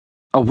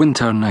A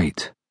winter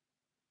night.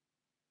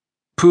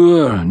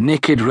 Poor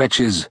naked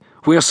wretches,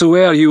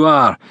 wheresoe'er you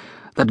are,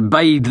 that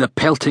bide the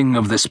pelting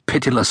of this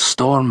pitiless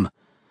storm,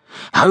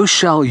 how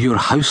shall your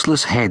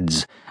houseless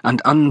heads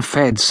and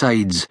unfed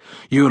sides,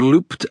 your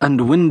looped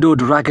and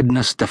windowed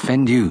raggedness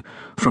defend you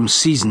from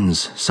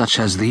seasons such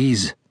as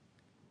these?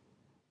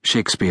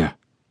 Shakespeare.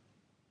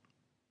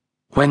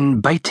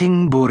 When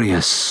biting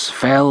Boreas,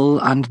 fell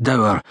and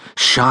dour,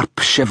 sharp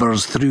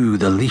shivers through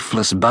the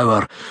leafless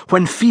bower,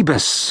 when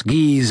Phoebus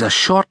gies a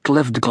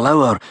short-lived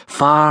glower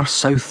far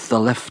south the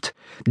lift,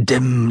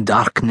 dim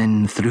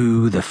darkening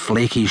through the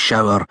flaky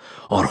shower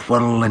or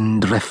whirling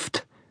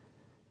drift.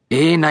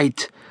 Ae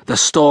night the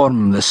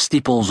storm the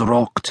steeples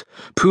rocked,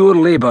 poor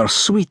labour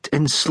sweet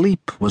in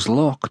sleep was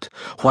locked,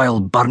 while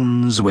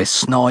burns wi'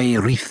 snowy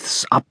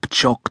wreaths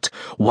upchalked,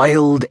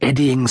 wild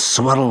eddying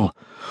swirl,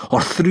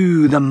 or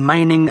through the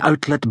mining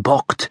outlet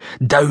balked,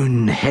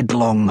 down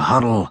headlong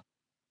hurl.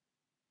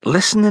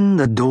 Listening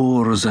the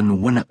doors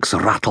and winnocks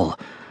rattle,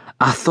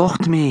 I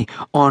thought me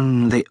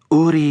on the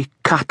ourie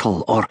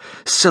cattle or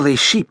silly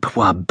sheep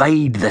wha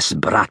bide this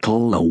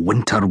brattle o'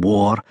 winter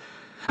war,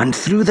 and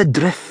through the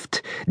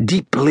drift,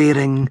 deep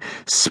layering,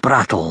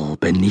 sprattle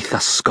beneath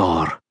a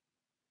score.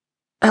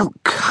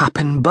 Ilk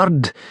happen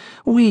bird,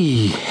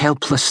 wee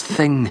helpless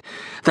thing,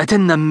 that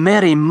in the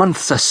merry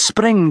months o'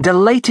 spring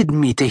delighted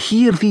me to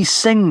hear thee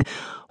sing,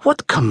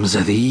 what comes o'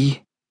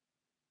 thee?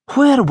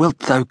 Where wilt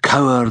thou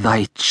cower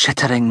thy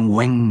chittering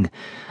wing,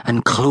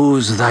 and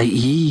close thy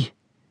ee?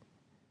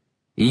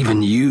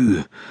 Even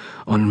you,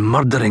 on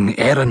murdering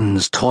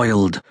errands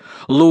toiled,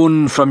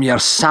 lone from your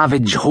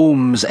savage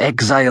homes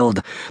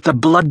exiled, the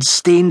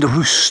blood-stained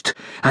roost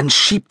and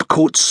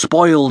sheep-cote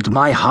spoiled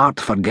my heart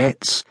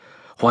forgets,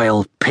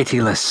 while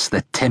pitiless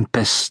the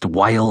tempest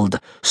wild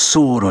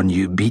sore on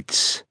you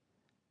beats.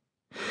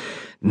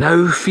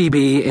 Now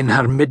Phoebe in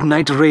her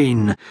midnight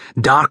reign,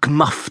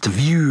 dark-muffed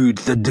viewed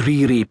the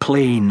dreary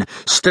plain,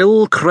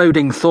 still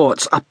crowding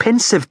thoughts, a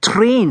pensive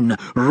train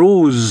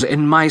rose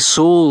in my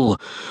soul,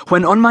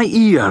 when on my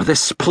ear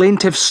this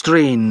plaintive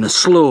strain,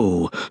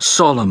 slow,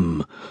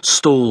 solemn,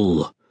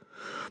 stole.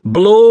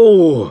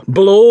 Blow,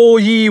 blow,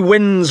 ye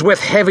winds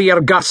with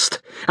heavier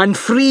gust, and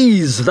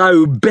freeze,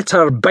 thou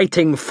bitter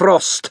biting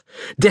frost.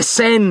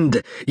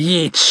 Descend,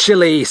 ye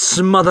chilly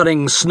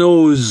smothering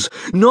snows.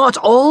 Not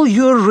all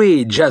your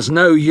rage as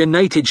now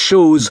united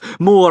shows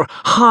more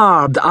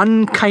hard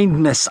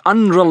unkindness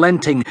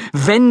unrelenting,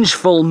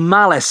 vengeful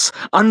malice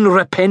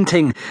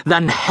unrepenting,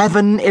 than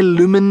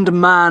heaven-illumined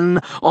man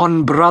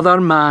on brother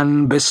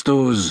man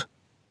bestows.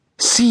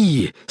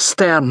 See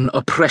stern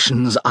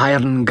oppression's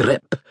iron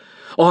grip,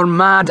 or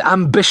mad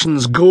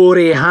ambition's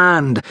gory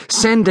hand,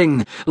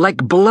 sending, like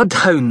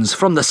bloodhounds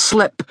from the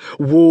slip,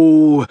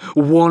 woe,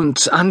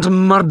 want,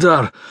 and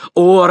murder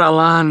o'er a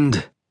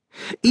land.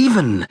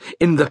 Even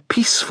in the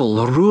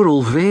peaceful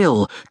rural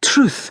vale,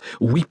 truth,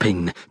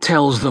 weeping,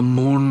 tells the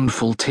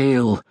mournful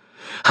tale.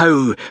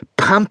 How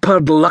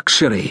pampered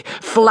luxury,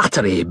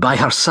 flattery by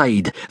her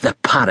side, the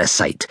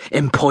parasite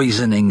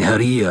empoisoning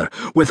her ear,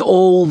 with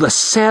all the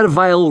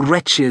servile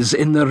wretches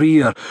in the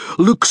rear,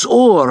 looks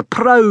o'er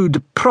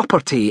proud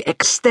property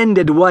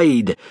extended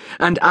wide,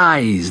 and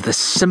eyes the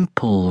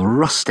simple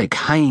rustic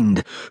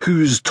hind,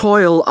 whose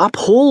toil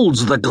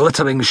upholds the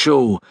glittering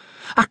show,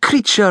 a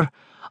creature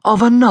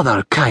of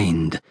another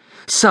kind,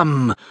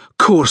 some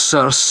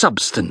coarser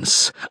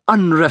substance,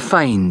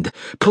 unrefined,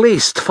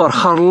 placed for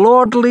her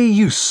lordly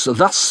use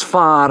thus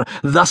far,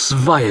 thus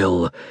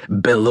vile,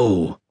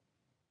 below.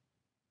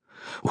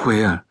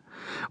 Where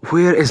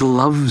is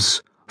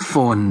love's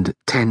fond,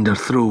 tender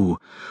throe,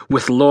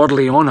 with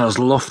lordly honour's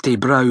lofty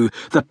brow,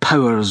 the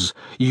powers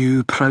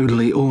you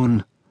proudly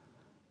own?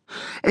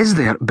 Is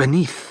there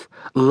beneath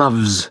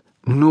love's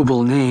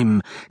noble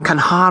name can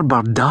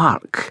harbour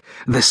dark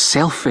the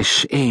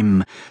selfish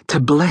aim to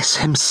bless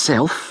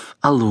himself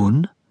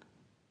alone?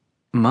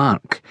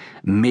 Mark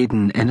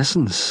maiden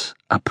innocence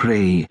a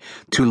prey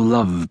to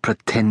love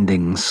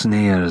pretending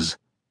snares.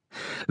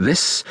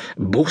 This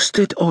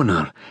boasted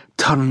honour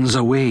turns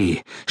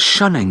away,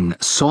 shunning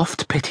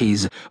soft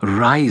pity's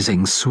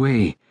rising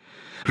sway,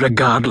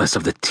 regardless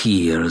of the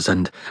tears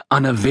and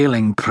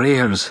unavailing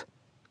prayers.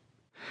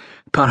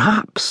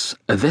 Perhaps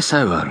this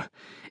hour,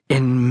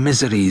 in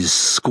misery's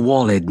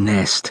squalid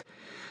nest,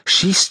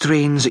 she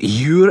strains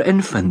your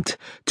infant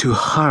to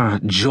her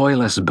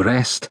joyless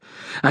breast,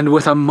 and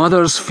with a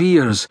mother's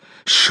fears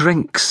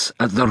shrinks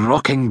at the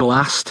rocking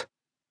blast.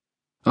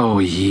 O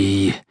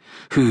ye,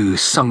 who,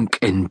 sunk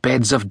in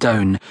beds of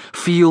down,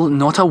 feel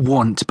not a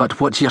want but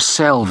what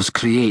yourselves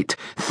create,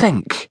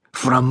 think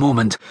for a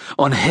moment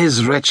on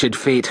his wretched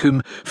fate,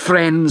 whom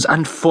friends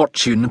and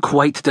fortune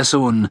quite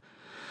disown.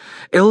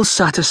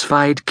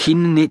 Ill-satisfied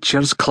keen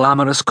nature's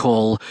clamorous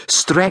call,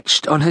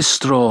 stretched on his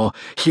straw,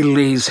 he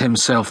lays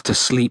himself to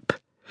sleep,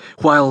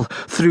 while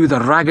through the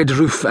ragged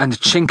roof and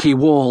chinky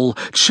wall,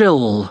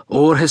 chill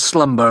o'er his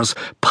slumbers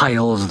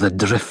piles the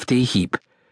drifty heap.